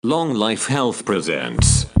Long Life Health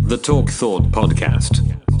presents the Talk Thought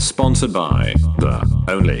podcast, sponsored by The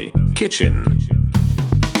Only Kitchen.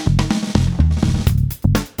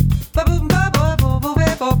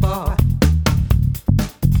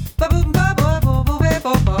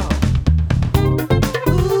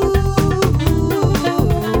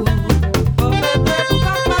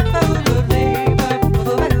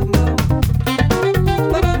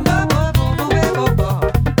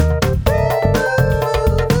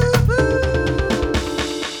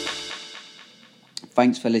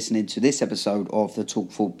 Thanks for listening to this episode of the Talk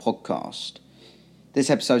Thought podcast. This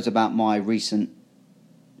episode's about my recent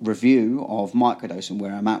review of microdose and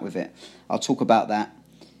where I'm at with it. I'll talk about that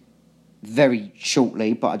very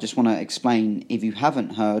shortly, but I just want to explain, if you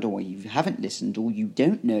haven't heard or you haven't listened or you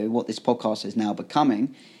don't know what this podcast is now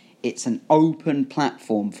becoming, it's an open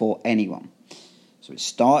platform for anyone. So it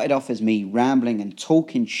started off as me rambling and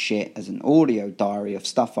talking shit as an audio diary of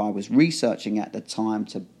stuff I was researching at the time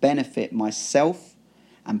to benefit myself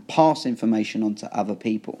and pass information on to other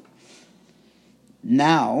people.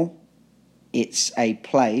 Now, it's a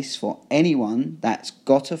place for anyone that's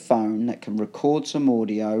got a phone that can record some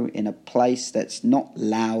audio in a place that's not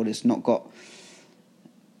loud, it's not got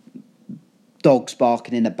dogs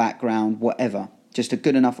barking in the background, whatever. Just a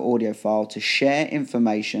good enough audio file to share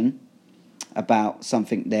information about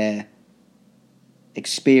something they're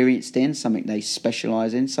experienced in, something they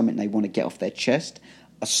specialise in, something they want to get off their chest,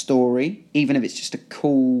 a story, even if it's just a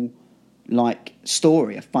cool,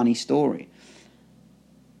 story, a funny story.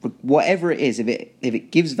 Whatever it is, if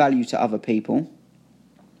it gives value to other people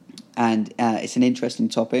and it's an interesting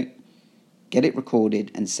topic, get it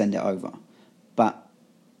recorded and send it over. But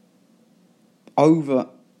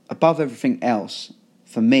above everything else,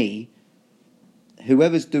 for me,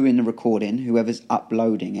 whoever's doing the recording, whoever's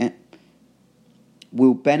uploading it,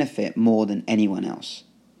 will benefit more than anyone else.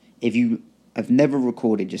 If you have never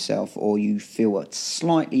recorded yourself or you feel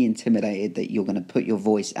slightly intimidated that you're going to put your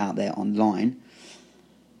voice out there online,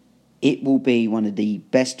 it will be one of the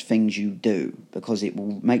best things you do because it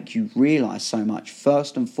will make you realise so much.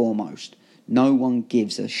 First and foremost, no one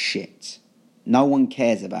gives a shit. No one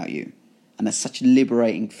cares about you. And that's such a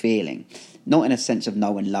liberating feeling. Not in a sense of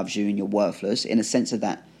no one loves you and you're worthless, in a sense of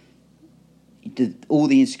that all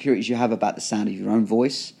the insecurities you have about the sound of your own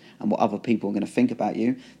voice and what other people are going to think about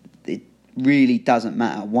you, it really doesn't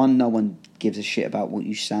matter. One, no one gives a shit about what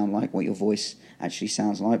you sound like, what your voice actually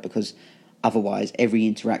sounds like, because otherwise every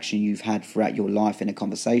interaction you've had throughout your life in a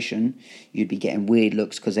conversation, you'd be getting weird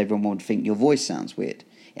looks because everyone would think your voice sounds weird.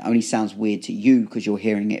 It only sounds weird to you because you're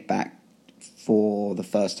hearing it back for the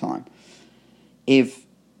first time.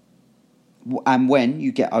 When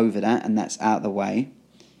you get over that and that's out of the way,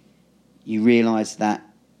 you realise that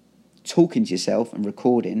talking to yourself and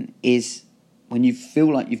recording is when you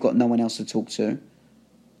feel like you've got no one else to talk to,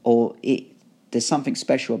 or there's something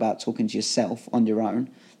special about talking to yourself on your own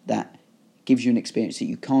that gives you an experience that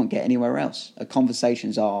you can't get anywhere else.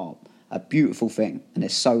 Conversations are a beautiful thing, and they're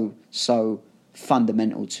so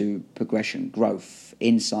fundamental to progression, growth,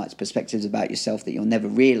 insights, perspectives about yourself that you'll never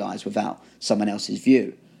realise without someone else's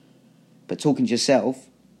view. But talking to yourself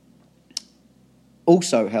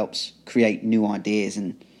also helps create new ideas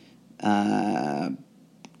and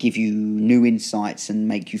give you new insights and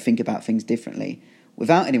make you think about things differently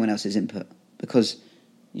without anyone else's input, because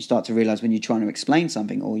you start to realise when you're trying to explain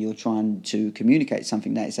something or you're trying to communicate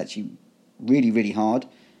something that it's actually really, really hard,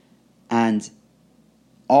 and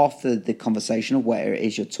after the conversation or whatever it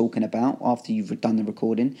is you're talking about, after you've done the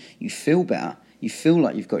recording, you feel better, you feel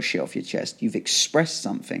like you've got shit off your chest, you've expressed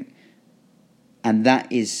something, and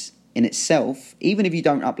that is in itself, even if you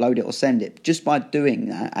don't upload it or send it, just by doing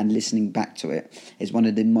that and listening back to it is one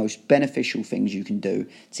of the most beneficial things you can do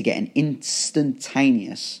to get an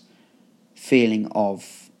instantaneous feeling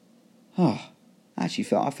of, I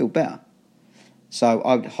feel better. So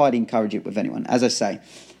I would highly encourage it with anyone. As I say,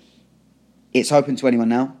 it's open to anyone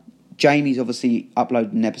now. Jamie's obviously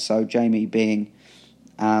uploaded an episode, Jamie being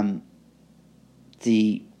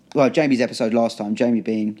Jamie's episode last time, Jamie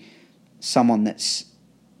being someone that's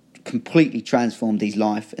completely transformed his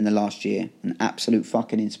life in the last year, an absolute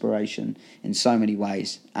fucking inspiration in so many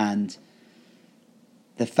ways, and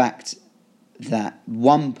the fact that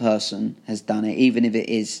one person has done it, even if it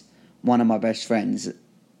is one of my best friends,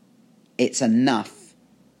 it's enough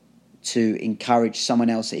to encourage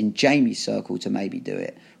someone else in Jamie's circle to maybe do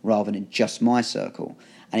it rather than just my circle.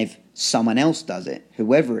 And if someone else does it,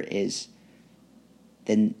 whoever it is,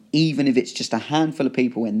 then even if it's just a handful of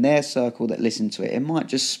people in their circle that listen to it, it might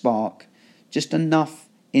just spark just enough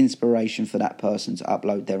inspiration for that person to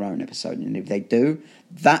upload their own episode. And if they do,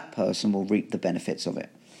 that person will reap the benefits of it.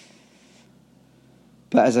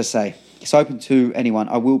 But as I say, it's open to anyone.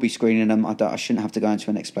 I will be screening them. I shouldn't have to go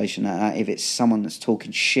into an explanation of that. If it's someone that's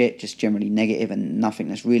talking shit, just generally negative and nothing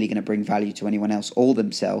that's really going to bring value to anyone else or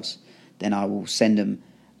themselves, then I will send them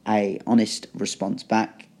a honest response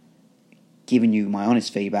back, giving you my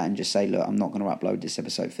honest feedback and just say, look, I'm not going to upload this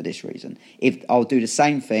episode for this reason. If I'll do the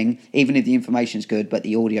same thing, even if the information's good but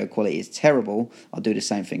the audio quality is terrible, I'll do the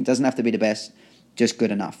same thing. It doesn't have to be the best, just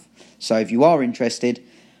good enough. So if you are interested,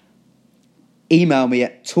 email me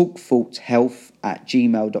at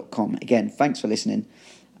talkthoughthealth@gmail.com. Again, thanks for listening.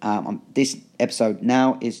 This episode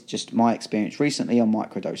now is just my experience recently on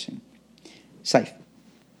microdosing. Safe.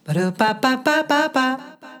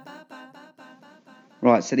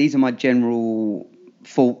 Right, so these are my general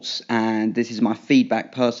thoughts, and this is my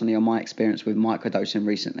feedback personally on my experience with microdosing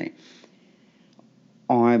recently.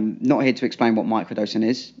 I'm not here to explain what microdosing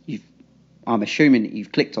is. I'm assuming that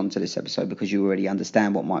you've clicked onto this episode because you already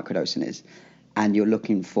understand what microdosing is, and you're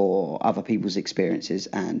looking for other people's experiences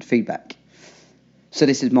and feedback. So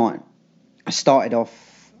this is mine. I started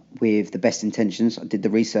off with the best intentions. I did the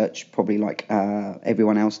research, probably like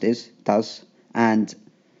everyone else does, and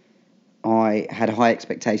I had high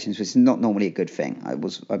expectations, which is not normally a good thing. I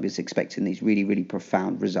was expecting these really, really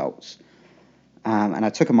profound results. And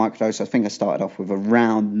I took a microdose. I think I started off with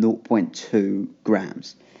around 0.2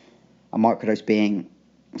 grams. A microdose being,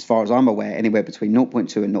 as far as I'm aware, anywhere between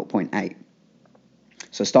 0.2 and 0.8.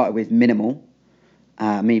 So I started with minimal,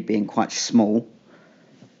 me being quite small.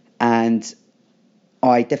 And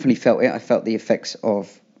I definitely felt it. I felt the effects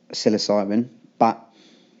of psilocybin, but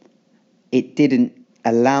it didn't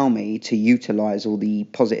allow me to utilize all the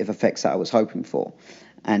positive effects that I was hoping for.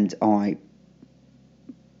 And I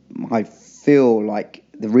feel like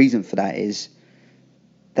the reason for that is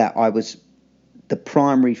that the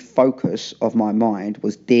primary focus of my mind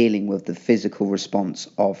was dealing with the physical response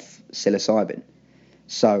of psilocybin.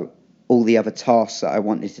 So all the other tasks that I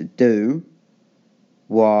wanted to do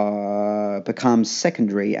become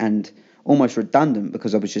secondary and almost redundant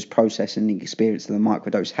because I was just processing the experience that the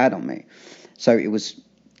microdose had on me. So it was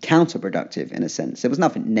counterproductive in a sense. There was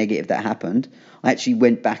nothing negative that happened. I actually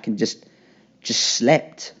went back and just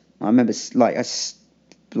slept. I remember I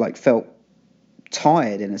felt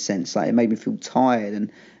tired in a sense. Like it made me feel tired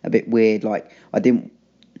and a bit weird. Like I didn't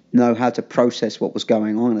know how to process what was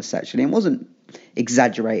going on essentially. It wasn't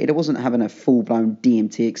exaggerated. It wasn't having a full-blown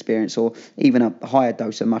DMT experience or even a higher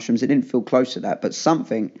dose of mushrooms. It didn't feel close to that, but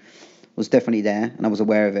something was definitely there and I was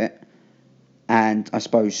aware of it. And I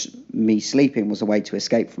suppose me sleeping was a way to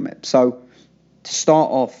escape from it. So to start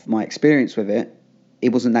off my experience with it,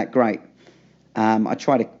 it wasn't that great. I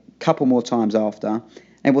tried a couple more times after, and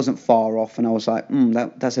it wasn't far off, and I was like,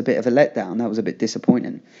 that's a bit of a letdown. That was a bit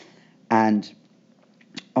disappointing. And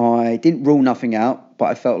I didn't rule nothing out, but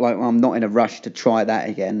I felt like I'm not in a rush to try that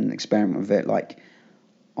again and experiment with it. Like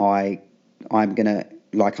I'm going to,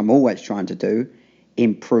 like I'm always trying to do,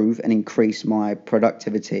 improve and increase my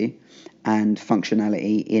productivity and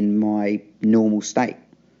functionality in my normal state.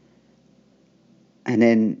 And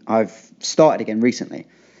then I've started again recently.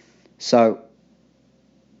 So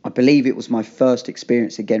I believe it was my first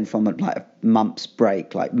experience again from a month's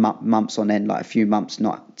break, like months on end, like a few months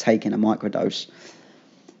not taking a microdose,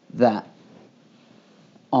 that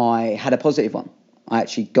I had a positive one. I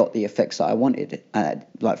actually got the effects that I wanted.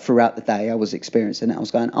 Like throughout the day I was experiencing it. I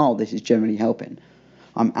was going, this is generally helping.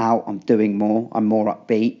 I'm out, I'm doing more, I'm more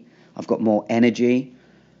upbeat, I've got more energy.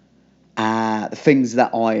 The things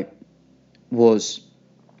that I was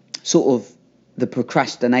sort of the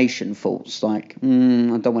procrastination thoughts, like, I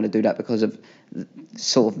don't want to do that because of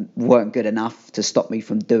sort of weren't good enough to stop me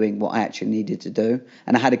from doing what I actually needed to do.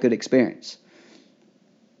 And I had a good experience.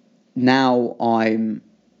 Now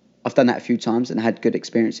I've done that a few times and had good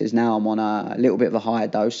experiences. Now I'm on a little bit of a higher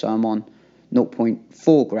dose, so I'm on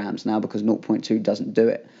 0.4 grams now because 0.2 doesn't do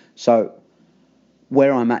it. So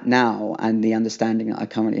where I'm at now and the understanding that I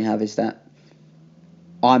currently have is that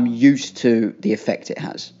I'm used to the effect it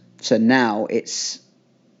has. So now it's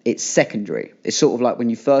secondary. It's sort of like when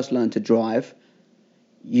you first learn to drive,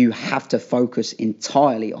 you have to focus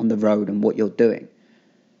entirely on the road and what you're doing.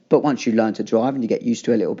 But once you learn to drive and you get used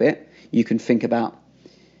to it a little bit, you can think about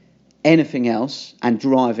anything else, and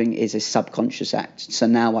driving is a subconscious act. So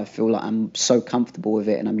now I feel like I'm so comfortable with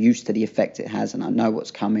it and I'm used to the effect it has and I know what's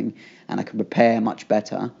coming and I can prepare much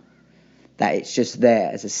better, that it's just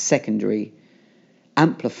there as a secondary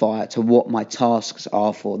amplifier to what my tasks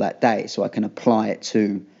are for that day, so I can apply it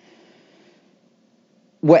to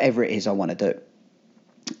whatever it is I want to do.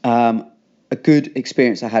 A good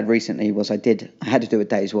experience I had recently was I had to do a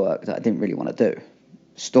day's work that I didn't really want to do.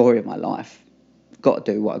 Story of my life. got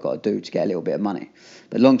to do what I've got to do to get a little bit of money.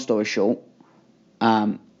 But long story short,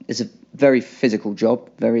 it's a very physical job,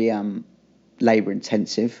 very labour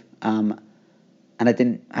intensive, and I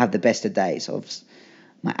didn't have the best of days.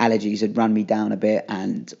 My allergies had run me down a bit,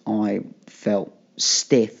 and I felt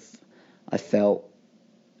stiff. I felt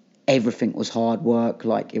everything was hard work,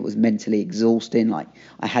 like it was mentally exhausting, like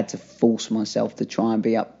I had to force myself to try and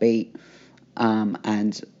be upbeat,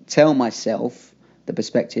 and tell myself the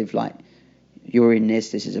perspective, like, you're in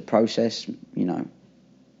this is a process,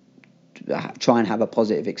 try and have a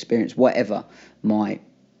positive experience, whatever my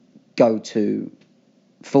go-to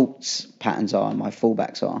thoughts patterns are and my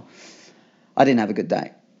fallbacks are. I didn't have a good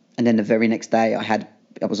day. And then the very next day I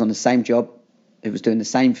was on the same job, it was doing the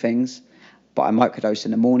same things, but I microdosed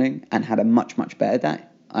in the morning and had a much, much better day.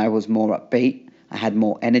 I was more upbeat, I had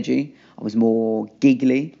more energy, I was more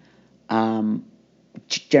giggly,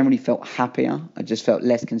 generally felt happier. I just felt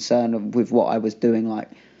less concerned with what I was doing, like,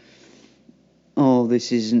 oh,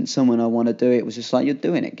 this isn't someone I want to do. It was just like, you're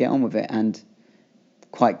doing it, get on with it. And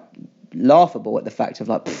quite laughable at the fact of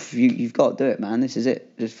like, you've got to do it, man, this is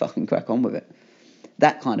it, just fucking crack on with it.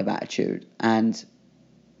 That kind of attitude, and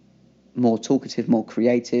more talkative, more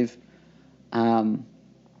creative,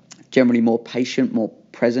 generally more patient, more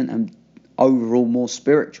present, and overall more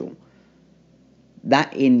spiritual.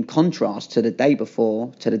 That, in contrast to the day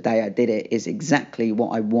before, to the day I did it, is exactly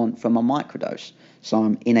what I want from a microdose. So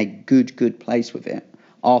I'm in a good place with it.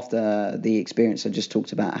 After the experience I just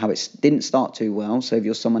talked about, how it didn't start too well. So if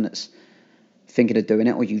you're someone that's thinking of doing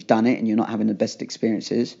it, or you've done it and you're not having the best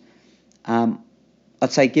experiences, I'd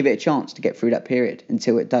say give it a chance to get through that period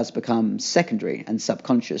until it does become secondary and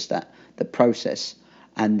subconscious, that the process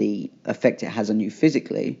and the effect it has on you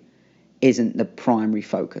physically isn't the primary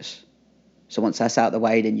focus. So once that's out of the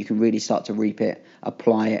way, then you can really start to reap it,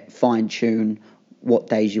 apply it, fine-tune what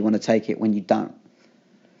days you want to take it when you don't.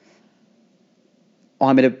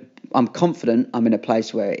 I'm confident I'm in a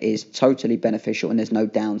place where it is totally beneficial and there's no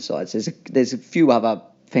downsides. There's a few other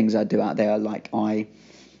things I do out there, like I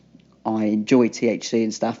enjoy THC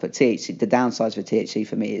and stuff, but the downsides for THC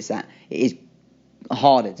for me is that it is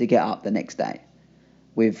harder to get up the next day.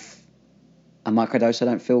 With a microdose, I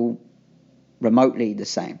don't feel remotely the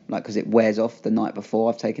same, like, because it wears off the night before.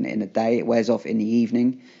 I've taken it in the day, it wears off in the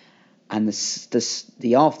evening, and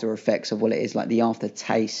the after effects of what it is, like the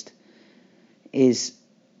aftertaste, is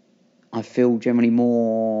I feel generally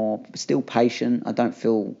more still patient. I don't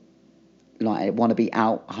feel like I want to be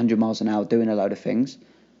out 100 miles an hour doing a load of things,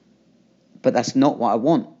 but that's not what I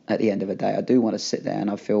want at the end of the day. I do want to sit there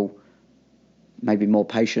and I feel maybe more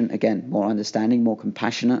patient, again, more understanding, more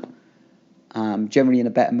compassionate, generally in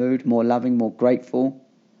a better mood, more loving, more grateful.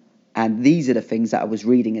 And these are the things that I was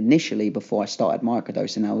reading initially before I started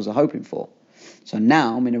microdosing I was hoping for. So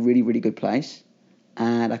now I'm in a really, really good place,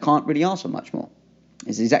 and I can't really ask for much more.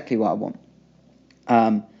 It's exactly what I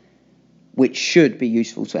want, which should be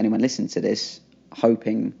useful to anyone listening to this,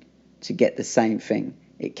 hoping to get the same thing.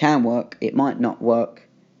 It can work, it might not work.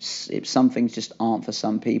 Some things just aren't for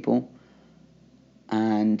some people.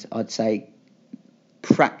 And I'd say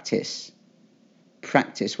practice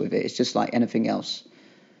with it. It's just like anything else.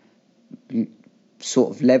 You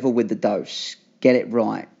sort of level with the dose, get it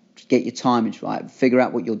right, get your timings right, figure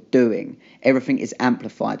out what you're doing. Everything is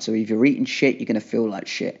amplified. So if you're eating shit, you're going to feel like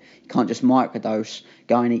shit. You can't just microdose,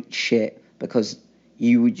 go and eat shit, because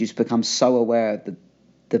you would just become so aware of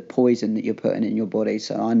the poison that you're putting in your body.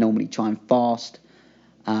 So I normally try and fast.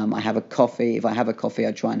 I have a coffee. If I have a coffee,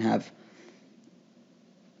 I try and have...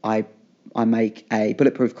 I make a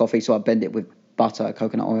bulletproof coffee, so I blend it with butter,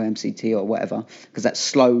 coconut oil, MCT or whatever, because that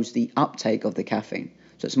slows the uptake of the caffeine.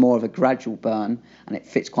 So it's more of a gradual burn, and it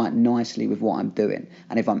fits quite nicely with what I'm doing.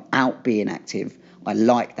 And if I'm out being active, I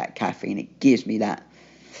like that caffeine. It gives me that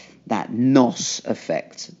NOS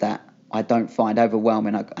effect that I don't find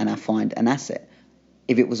overwhelming, and I find an asset.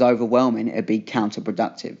 If it was overwhelming, it would be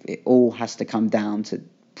counterproductive. It all has to come down to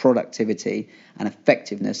productivity and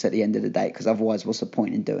effectiveness at the end of the day, because otherwise what's the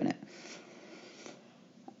point in doing it?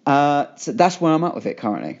 So that's where I'm at with it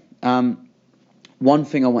currently. One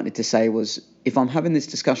thing I wanted to say was, if I'm having this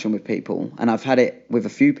discussion with people, and I've had it with a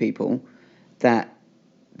few people, that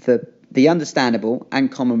the understandable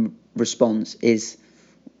and common response is,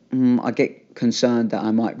 I get concerned that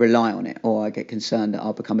I might rely on it, or I get concerned that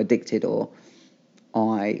I'll become addicted, or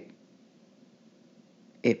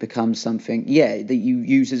it becomes something, that you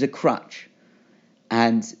use as a crutch.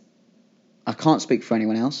 And I can't speak for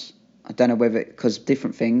anyone else. I don't know whether, because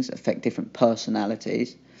different things affect different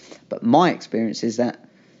personalities, but my experience is that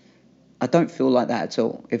I don't feel like that at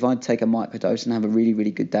all. If I take a microdose and have a really,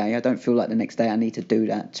 really good day, I don't feel like the next day I need to do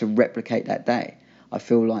that to replicate that day. I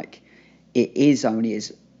feel like it is only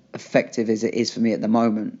as effective as it is for me at the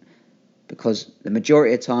moment, because the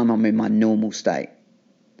majority of the time I'm in my normal state,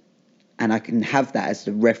 and I can have that as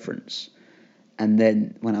the reference. And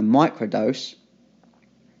then when I microdose,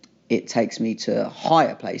 it takes me to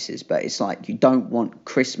higher places. But it's like, you don't want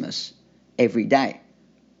Christmas every day.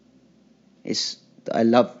 I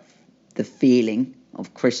love the feeling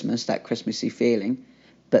of Christmas, that Christmassy feeling,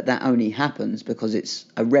 but that only happens because it's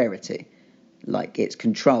a rarity. Like, it's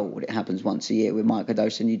controlled. It happens once a year. With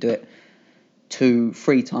microdosing, you do it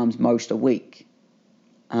 2-3 times most a week.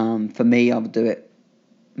 For me, I would do it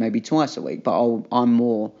maybe twice a week, but I'm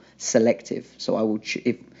more selective. So I will,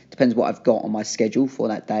 depends what I've got on my schedule for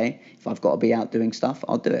that day. If I've got to be out doing stuff,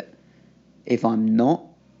 I'll do it. If I'm not,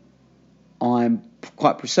 I'm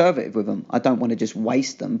quite preservative with them. I don't want to just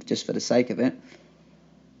waste them just for the sake of it.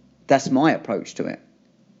 That's my approach to it.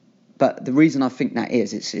 But the reason I think that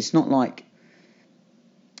is, it's not like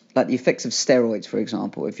the effects of steroids, for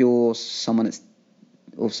example. If you're someone that's,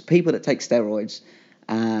 or people that take steroids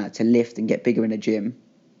to lift and get bigger in a gym,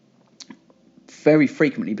 very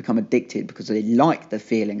frequently become addicted because they like the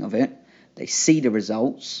feeling of it. They see the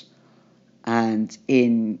results, and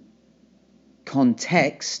in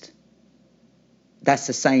context, that's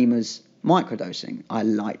the same as microdosing. I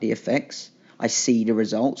like the effects. I see the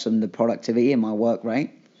results and the productivity in my work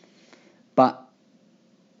rate. But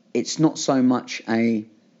it's not so much a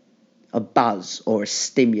buzz or a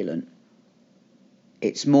stimulant.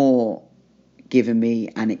 It's more giving me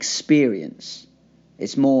an experience.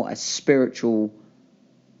 It's more a spiritual,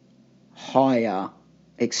 higher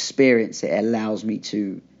experience it allows me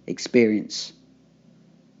to experience.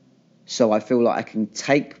 So I feel like I can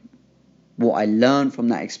take what I learn from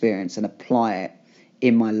that experience and apply it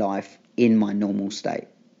in my life, in my normal state.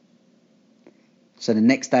 So the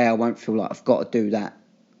next day I won't feel like I've got to do that.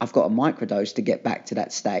 I've got a microdose to get back to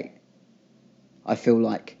that state. I feel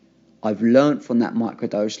like I've learned from that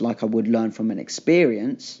microdose like I would learn from an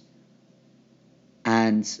experience,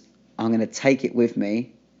 and I'm going to take it with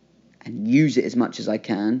me and use it as much as I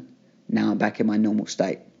can. Now I'm back in my normal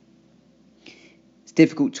state. It's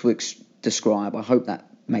difficult to describe. I hope that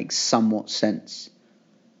makes somewhat sense.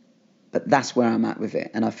 But that's where I'm at with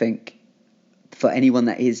it. And I think for anyone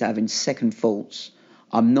that is having second thoughts,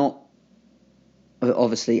 I'm not,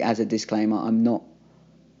 obviously as a disclaimer, I'm not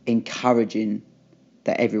encouraging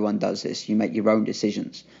that everyone does this. You make your own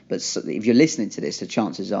decisions. But if you're listening to this, the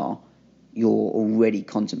chances are you're already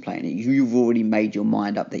contemplating it. You've already made your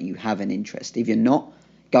mind up that you have an interest. If you're not,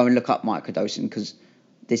 go and look up microdosing, because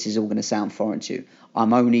this is all going to sound foreign to you.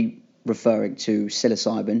 I'm only referring to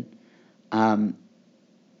psilocybin.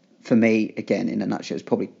 For me, again, in a nutshell, it's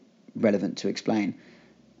probably relevant to explain.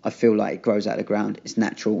 I feel like it grows out of the ground. It's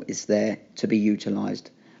natural. It's there to be utilised,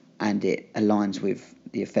 and it aligns with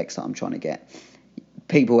the effects that I'm trying to get.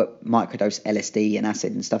 People microdose LSD and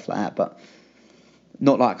acid and stuff like that, but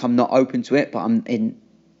not like I'm not open to it, but I'm in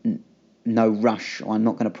no rush, or I'm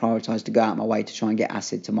not going to prioritise to go out my way to try and get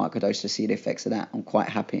acid to microdose to see the effects of that. I'm quite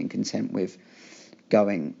happy and content with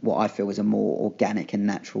going what I feel is a more organic and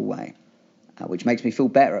natural way, which makes me feel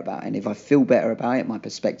better about it. And if I feel better about it, my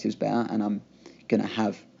perspective's better, and I'm going to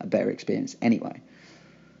have a better experience anyway.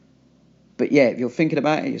 But yeah, if you're thinking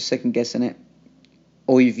about it, you're second guessing it,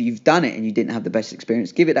 or if you've done it and you didn't have the best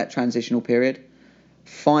experience, give it that transitional period.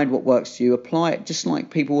 Find what works for you. Apply it just like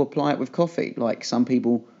people apply it with coffee. Like, some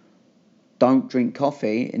people don't drink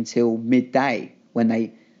coffee until midday when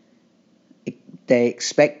they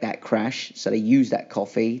expect that crash, so they use that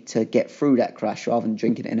coffee to get through that crash rather than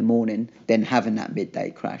drinking it in the morning, then having that midday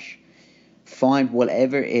crash. Find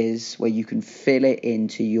whatever it is where you can fill it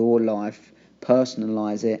into your life,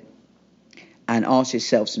 personalize it, and ask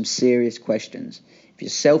yourself some serious questions. If you're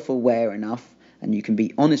self-aware enough and you can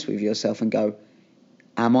be honest with yourself and go,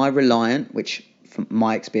 am I reliant? Which, from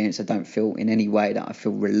my experience, I don't feel in any way that I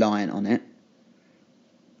feel reliant on it.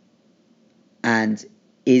 And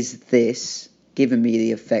is this giving me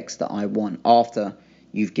the effects that I want after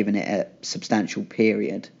you've given it a substantial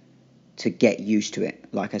period to get used to it?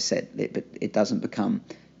 Like I said, it doesn't become,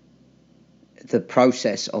 the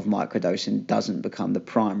process of microdosing doesn't become the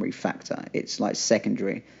primary factor. It's like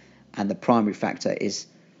secondary, and the primary factor is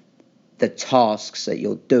the tasks that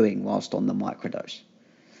you're doing whilst on the microdose.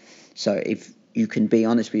 So if you can be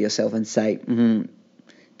honest with yourself and say,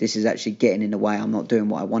 this is actually getting in the way, I'm not doing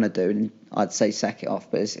what I want to do, and I'd say sack it off.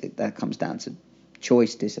 But that comes down to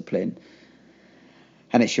choice, discipline,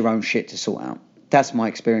 and it's your own shit to sort out. That's my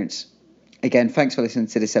experience. Again, thanks for listening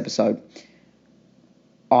to this episode.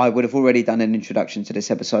 I would have already done an introduction to this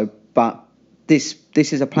episode, but this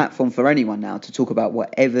is a platform for anyone now to talk about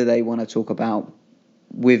whatever they want to talk about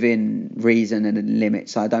within reason and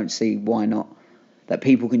limits. I don't see why not. That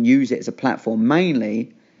people can use it as a platform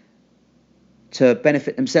mainly to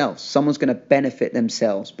benefit themselves. Someone's going to benefit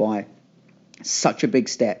themselves by such a big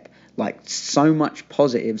step. Like, so much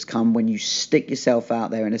positives come when you stick yourself out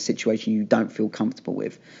there in a situation you don't feel comfortable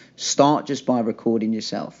with. Start just by recording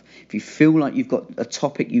yourself. If you feel like you've got a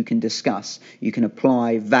topic you can discuss, you can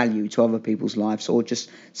apply value to other people's lives, or just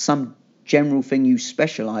some general thing you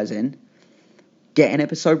specialise in, get an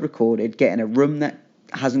episode recorded, get in a room that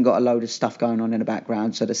hasn't got a load of stuff going on in the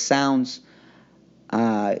background, so the sound's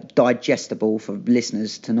digestible for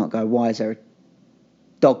listeners to not go, why is there a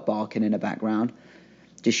dog barking in the background?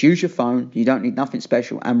 Just use your phone, you don't need nothing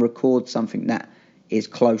special, and record something that is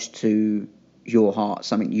close to your heart,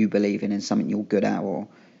 something you believe in and something you're good at, or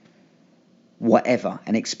whatever,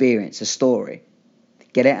 an experience, a story.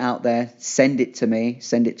 Get it out there, send it to me,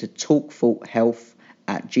 send it to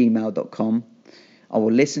talkthoughtealth@gmail.com. I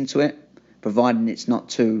will listen to it, providing it's not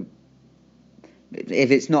too...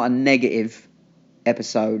 If it's not a negative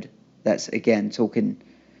episode that's, again,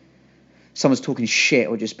 someone's talking shit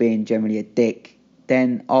or just being generally a dick,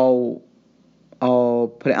 then I'll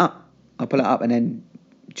put it up. I'll put it up, and then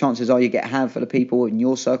chances are you get a handful of people in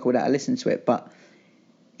your circle that are listening to it, but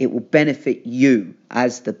it will benefit you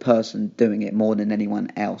as the person doing it more than anyone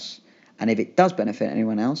else. And if it does benefit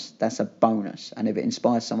anyone else, that's a bonus. And if it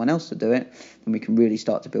inspires someone else to do it, then we can really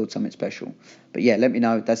start to build something special. But yeah, let me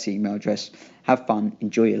know. That's the email address. Have fun,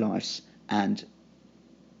 enjoy your lives, and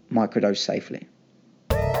microdose safely.